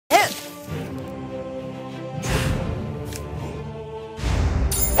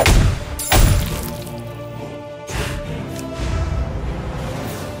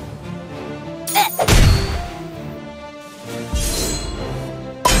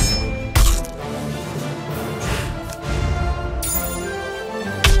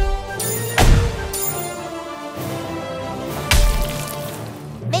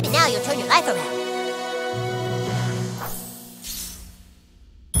breath around.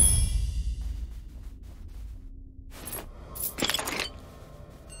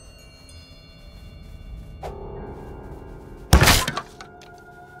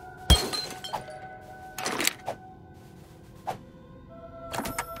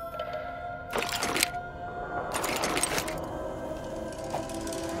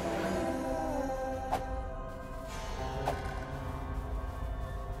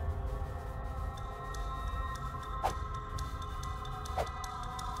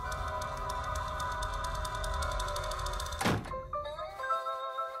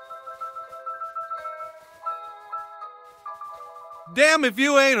 Damn if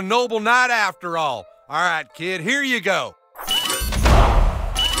you ain't a noble knight after all. All right, kid, here you go.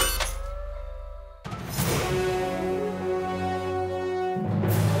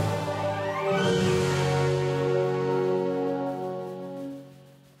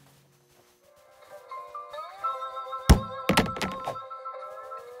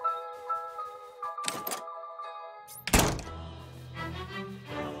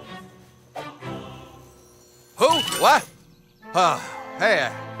 Who? What? Hey,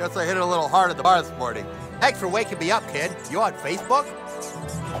 I guess I hit it a little hard at the bar this morning. Thanks for waking me up, kid. You on Facebook?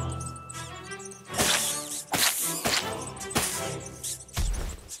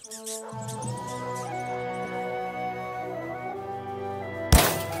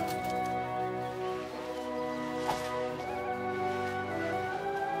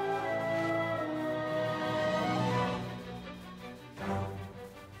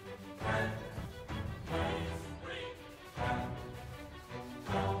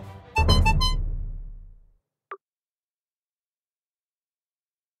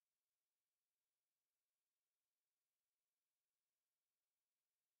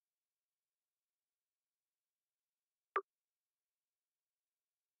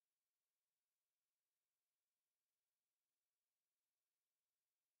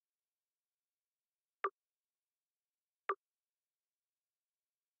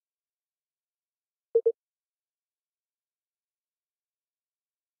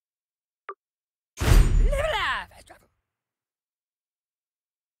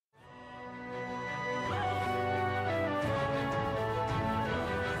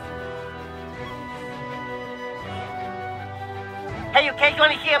 Hey, you kids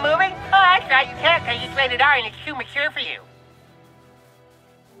want to see a movie? Oh, that's right, you can't because it's rated R and it's too mature for you.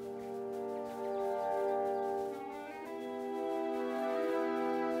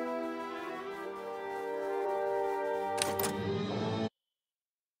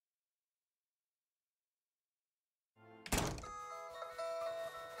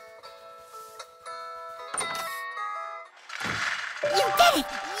 You did it!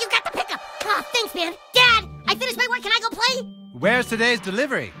 You got the pickup! Oh, thanks, man. Dad, I finished my work. Can I go play? Where's today's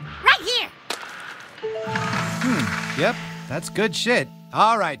delivery? Right here! Yep, that's good shit.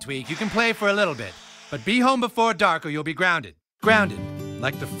 All right, Tweak, you can play for a little bit. But be home before dark or you'll be grounded. Grounded,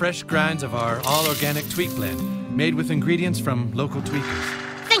 like the fresh grinds of our all-organic Tweak blend, made with ingredients from local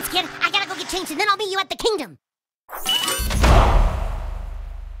tweakers. Thanks, kid. I gotta go get changed and then I'll meet you at the kingdom.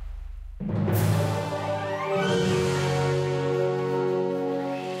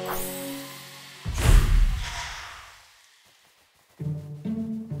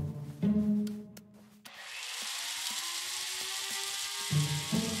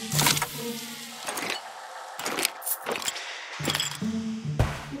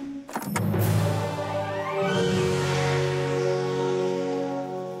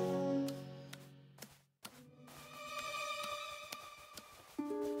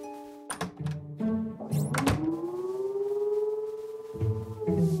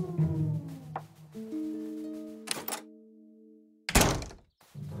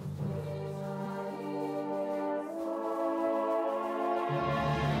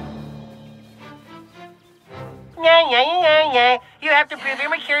 Yeah. You have to prove your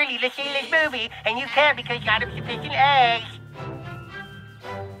maturity to see this movie, and you can't because you got insufficient eggs.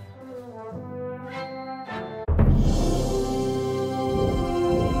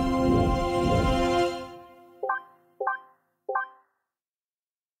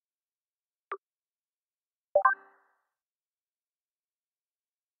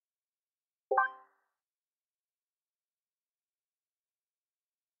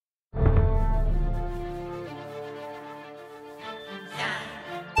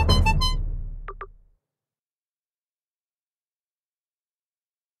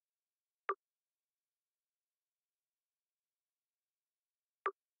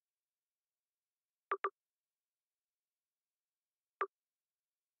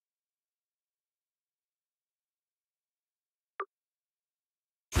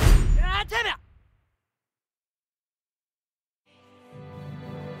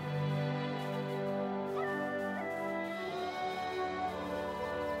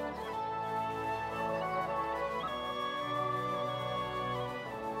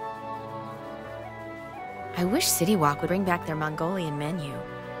 I wish City Walk would bring back their Mongolian menu.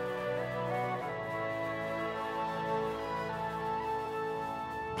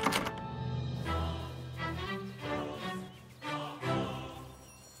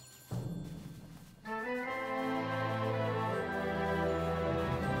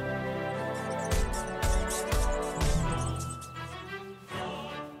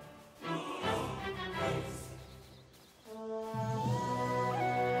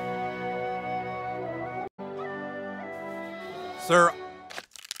 Sir.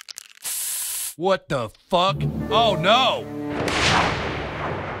 What the fuck? Oh no!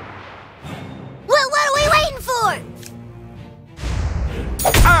 Well, what are we waiting for?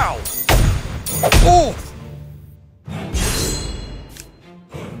 Ow! Oof!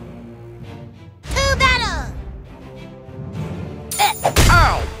 Too better!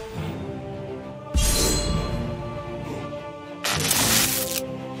 Ow!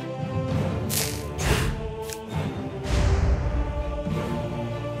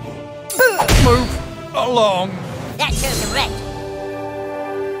 Move along. That serves him right.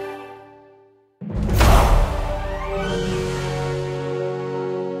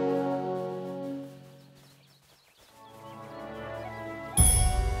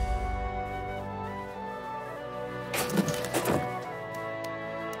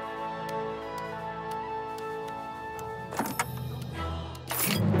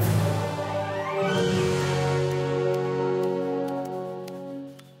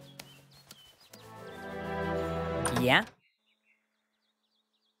 Yeah?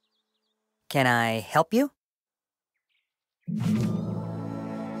 Can I help you?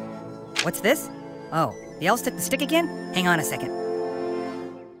 What's this? Oh, the elves took the stick again? Hang on a second.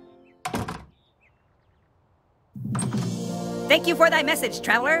 Thank you for thy message,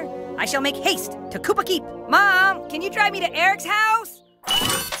 traveler. I shall make haste to Koopa Keep. Mom, can you drive me to Eric's house?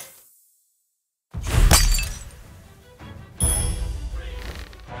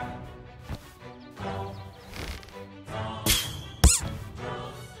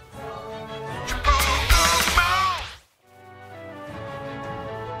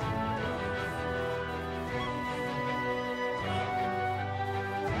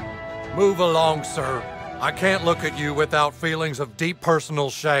 Move along, sir. I can't look at you without feelings of deep personal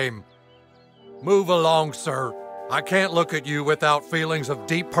shame. Move along, sir. I can't look at you without feelings of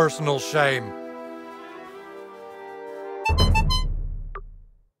deep personal shame.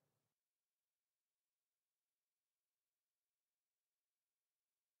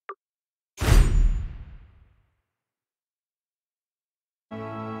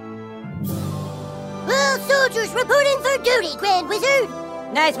 Well, soldiers reporting for duty, Grand Wizard.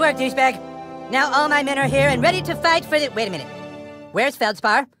 Nice work, douchebag. Now all my men are here and ready to fight for the— Wait a minute. Where's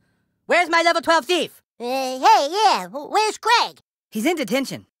Feldspar? Where's my level 12 thief? Hey, yeah, where's Craig? He's in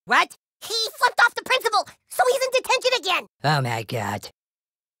detention. What? He flipped off the principal, so he's in detention again. Oh my god.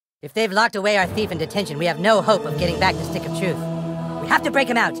 If they've locked away our thief in detention, we have no hope of getting back the Stick of Truth. We have to break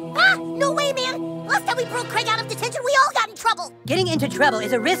him out. Ah, no way, man. Last time we broke Craig out of detention, we all got in trouble. Getting into trouble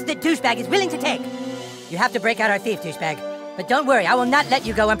is a risk that douchebag is willing to take. You have to break out our thief, douchebag. But don't worry, I will not let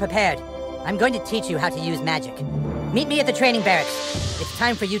you go unprepared. I'm going to teach you how to use magic. Meet me at the training barracks. It's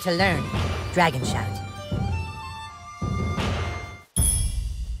time for you to learn Dragon Shout.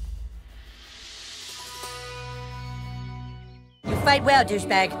 You fight well,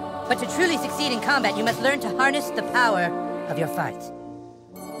 douchebag, but to truly succeed in combat, you must learn to harness the power of your farts.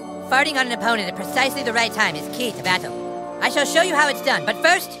 Farting on an opponent at precisely the right time is key to battle. I shall show you how it's done, but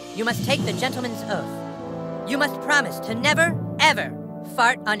first, you must take the gentleman's oath. You must promise to never, ever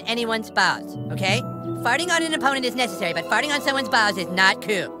fart on anyone's balls, okay? Farting on an opponent is necessary, but farting on someone's balls is not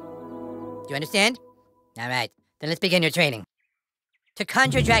cool. Do you understand? All right, then let's begin your training. To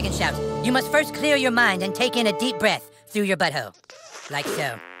conjure Dragon Shout, you must first clear your mind and take in a deep breath through your butthole. Like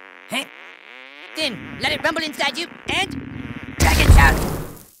so. Huh? Then, let it rumble inside you, and Dragon Shout!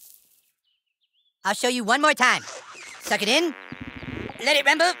 I'll show you one more time. Suck it in. Let it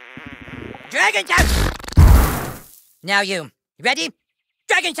rumble. Dragon Shout! Now you. Ready?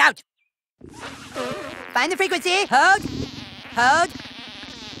 Dragon Shout! Find the frequency. Hold. Hold.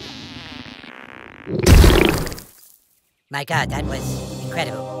 My god, that was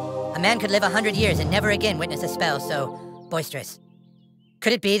incredible. A man could live 100 years and never again witness a spell so boisterous.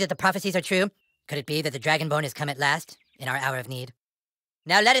 Could it be that the prophecies are true? Could it be that the Dragonborn has come at last, in our hour of need?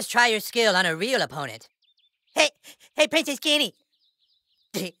 Now let us try your skill on a real opponent. Hey, Princess Kenny.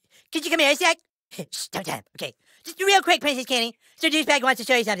 Could you come here a sec? Shh, don't tell him. Okay. Just real quick, Princess Kenny. Sir Douchebag wants to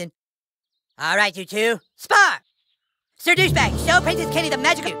show you something. All right, you two. Spar! Sir Douchebag, show Princess Kenny the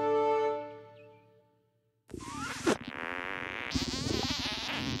magical...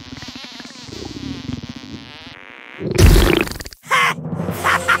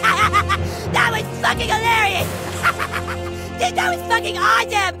 That was fucking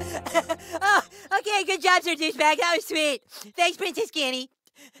awesome! Oh, okay, good job, Sir Douchebag. That was sweet. Thanks, Princess Skinny.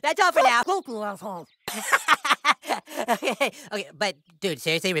 That's all for now. Okay, but dude,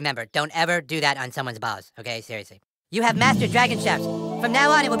 seriously, remember, don't ever do that on someone's balls, okay? Seriously. You have mastered dragon shafts. From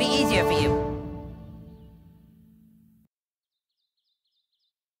now on, it will be easier for you.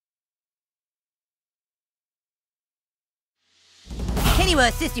 Kenny will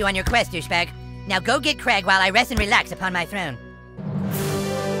assist you on your quest, douchebag. Now go get Craig while I rest and relax upon my throne.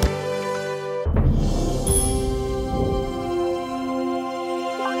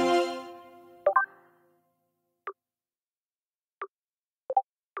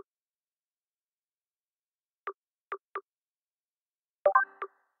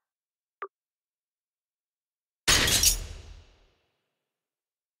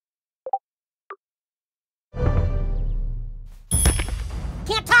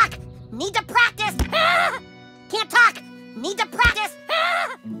 Can't talk! Need to practice! Can't talk! Need to practice!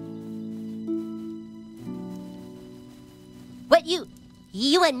 What, you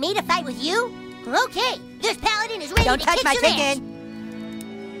want me to fight with you? Okay, this paladin is ready Don't to touch kick my some ass. chicken!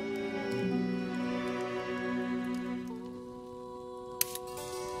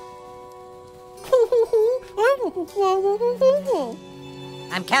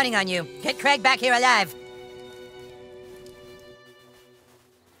 I'm counting on you. Get Craig back here alive.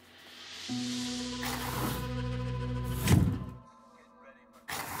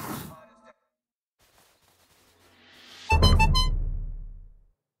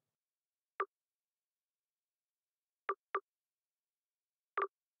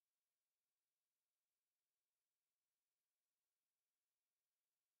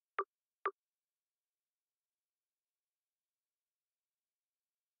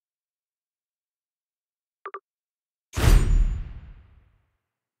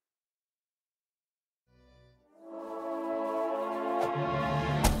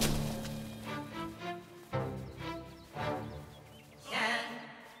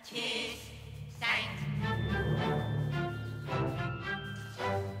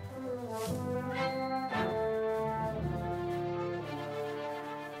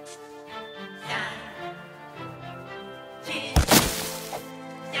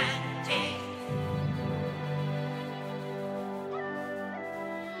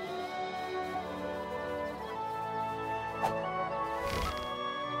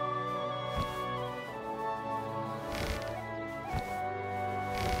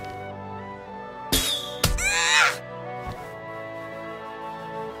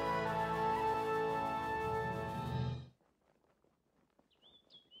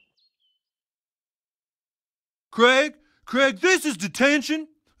 Craig, this is detention,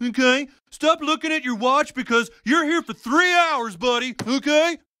 okay? Stop looking at your watch because you're here for 3 hours, buddy,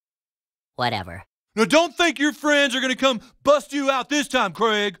 okay? Whatever. Now don't think your friends are gonna come bust you out this time,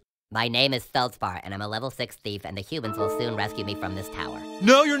 Craig. My name is Feldspar, and I'm a level 6 thief, and the humans will soon rescue me from this tower.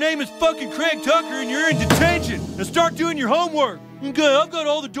 No, your name is fucking Craig Tucker, and you're in detention. Now start doing your homework. Okay, I've got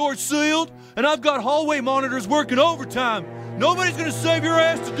all the doors sealed, and I've got hallway monitors working overtime. Nobody's gonna save your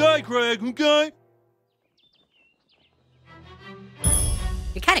ass today, Craig, okay?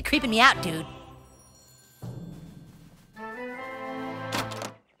 You're kind of creeping me out, dude.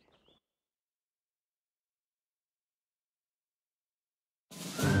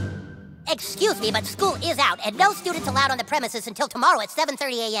 Excuse me, but school is out, and no students allowed on the premises until tomorrow at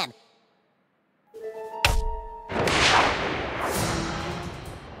 7:30 a.m.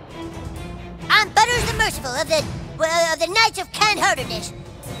 I'm Butters the Merciful of the Knights of Kind-Heartedness.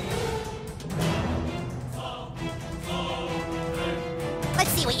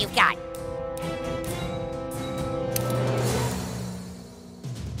 Let's see what you've got.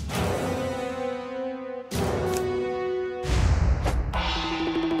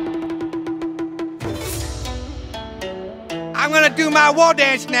 I'm gonna do my war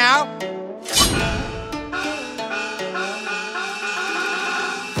dance now.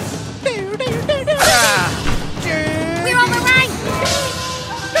 We're on the line!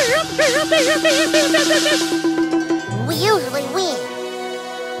 We usually win.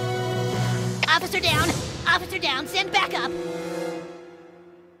 Officer down, send backup.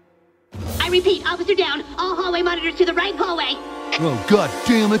 I repeat, officer down, all hallway monitors to the right hallway. Oh, god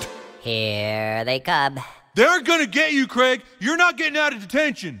damn it. Here they come. They're gonna get you, Craig. You're not getting out of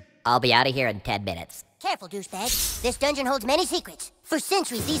detention. I'll be out of here in 10 minutes. Careful, douchebag. This dungeon holds many secrets. For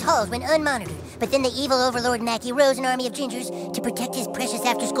centuries, these halls went unmonitored, but then the evil overlord Mackie rose an army of gingers to protect his precious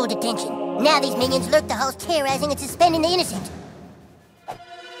after-school detention. Now these minions lurk the halls, terrorizing and suspending the innocent.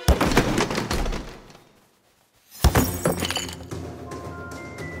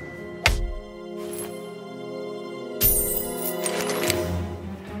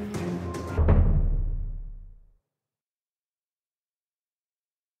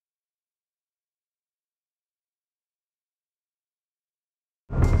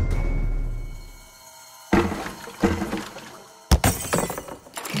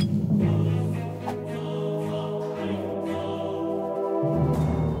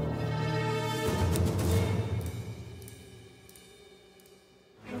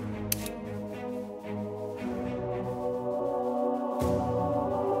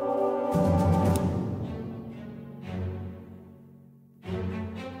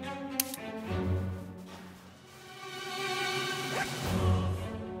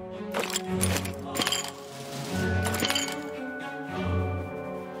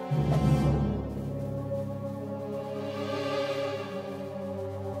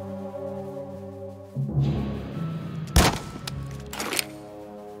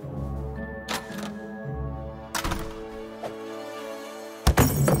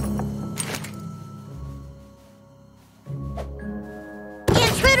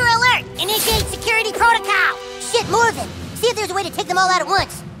 if there's a way to take them all out at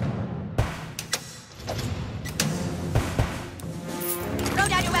once. Throw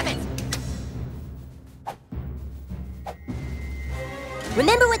down your weapons.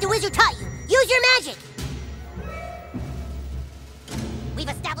 Remember what the wizard taught you. Use your magic. We've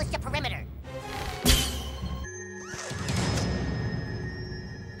established a perimeter.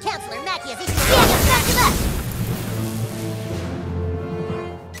 Counselor Mackie has issued a warning. Back to left.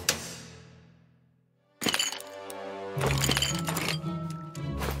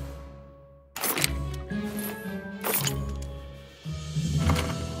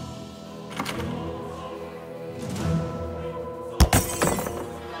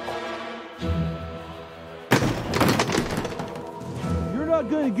 You're not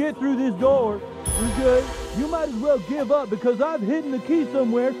gonna get through this door, okay? You might as well give up because I've hidden the key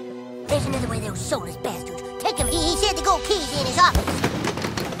somewhere. There's another way, those soulless bastards. Take him. He said the gold key's in his office.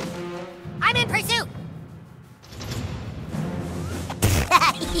 I'm in pursuit.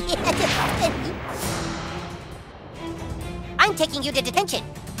 I'm taking you to detention.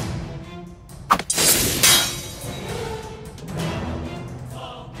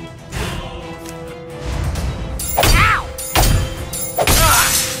 Ow!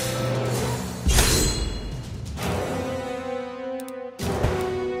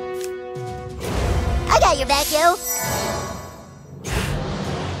 I got your back, yo.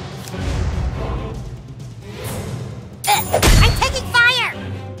 I'm taking fire!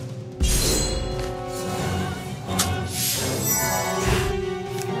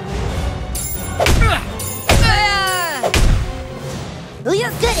 Well,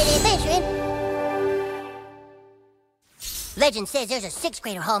 you're good at adventuring. Legend says there's a 6th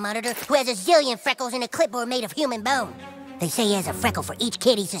grader hall monitor who has a zillion freckles and a clipboard made of human bone. They say he has a freckle for each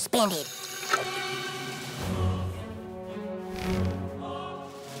kid he suspended.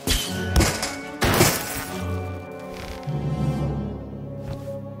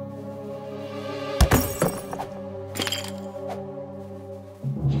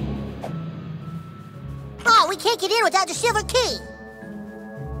 Oh, we can't get in without the silver key.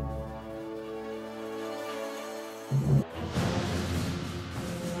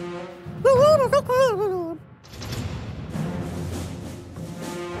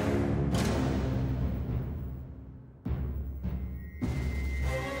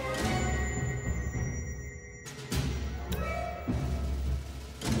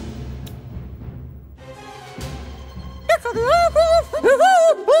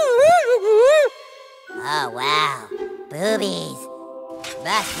 Oh, wow. Boobies.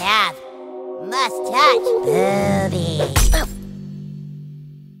 Must have. Must touch. Boobies.